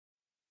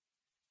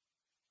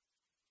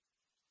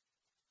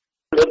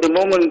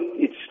moment,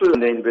 it's still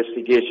in the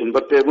investigation.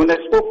 But when I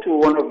spoke to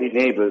one of the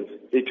neighbors,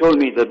 they told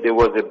me that there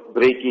was a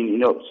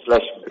break-in,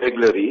 slash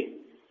burglary.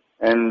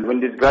 And when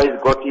these guys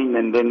got in,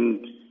 and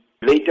then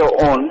later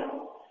on,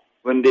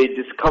 when they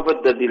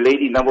discovered that the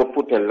lady never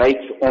put her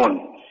lights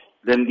on,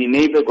 then the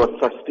neighbor got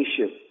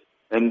suspicious.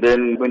 And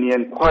then when he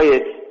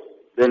inquired,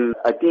 then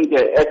I think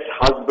her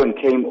ex-husband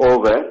came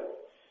over,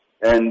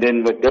 and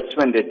then that's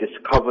when they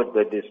discovered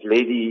that this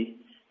lady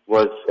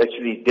was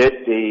actually dead.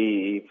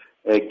 They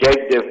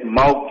gagged her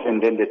mouth,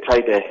 and then they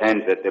tied her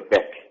hands at the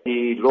back.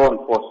 The law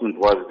enforcement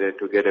was there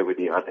together with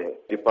the other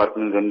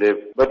departments,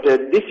 but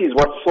this is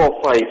what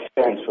 4-5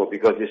 stands for,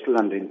 because it's still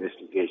under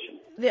investigation.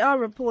 There are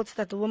reports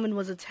that the woman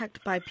was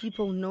attacked by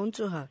people known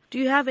to her. Do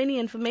you have any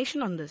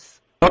information on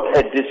this? Not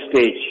at this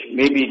stage.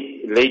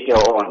 Maybe later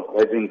on,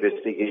 as the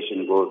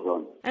investigation goes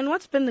on. And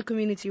what's been the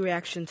community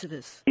reaction to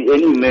this?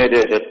 Any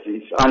murder that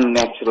is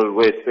unnatural,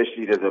 where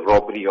especially there's a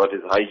robbery or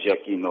there's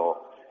hijacking or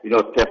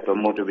theft of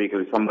motor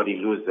vehicle, somebody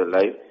lose their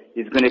life,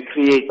 it's going to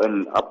create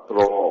an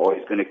uproar, or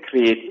it's going to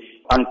create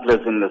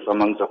unpleasantness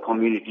amongst the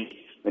community,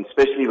 and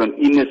especially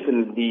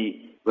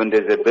when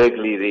there's a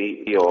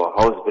burglary or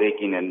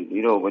housebreaking, and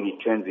when it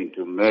turns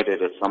into murder,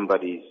 that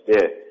somebody is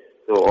there.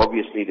 So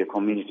obviously the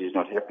community is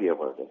not happy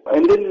about it.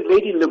 And then the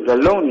lady lived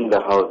alone in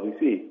the house, you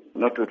see,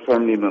 not with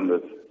family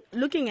members.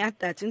 Looking at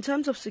that, in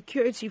terms of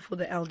security for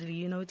the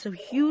elderly, it's a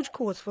huge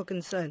cause for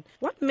concern.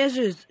 What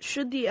measures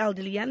should the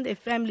elderly and their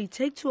family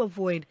take to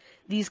avoid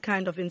these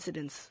kind of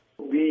incidents?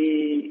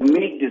 We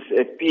make this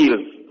appeal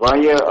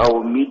via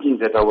our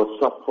meetings at our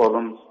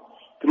sub-forums,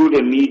 through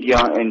the media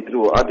and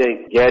through other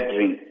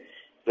gatherings,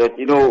 that,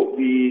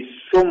 we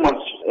so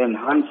much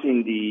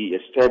enhancing the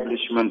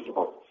establishment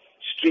of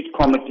street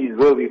committees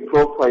where we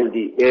profile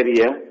the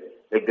area,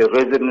 like the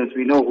residents,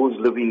 we know who's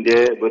living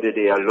there, whether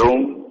they are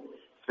alone,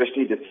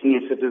 especially the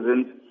senior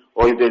citizens,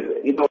 or if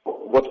there's,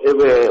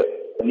 whatever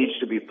needs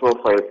to be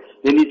profiled,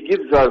 then it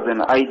gives us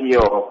an idea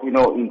of,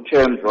 in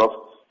terms of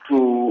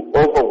to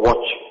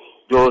overwatch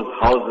those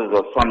houses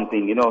or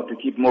something, to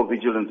keep more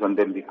vigilance on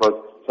them because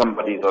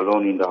somebody is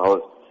alone in the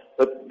house.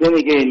 But then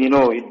again,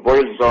 it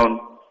boils down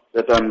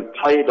that I'm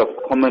tired of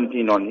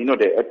commenting on,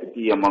 the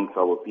apathy amongst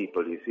our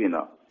people, you see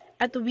now.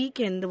 At the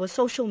weekend, there were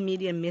social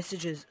media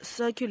messages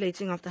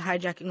circulating of the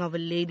hijacking of a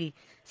lady,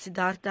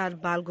 Siddhartha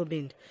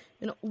Balgobind.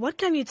 What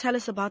can you tell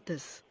us about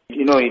this?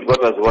 It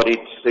got us worried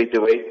straight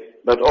away,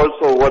 but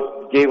also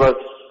what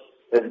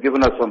has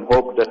given us some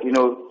hope that,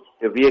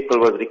 the vehicle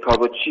was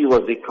recovered, she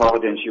was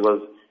recovered, and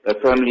her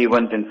family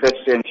went and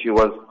fetched her, and she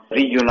was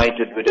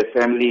reunited with her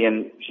family,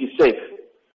 and she's safe.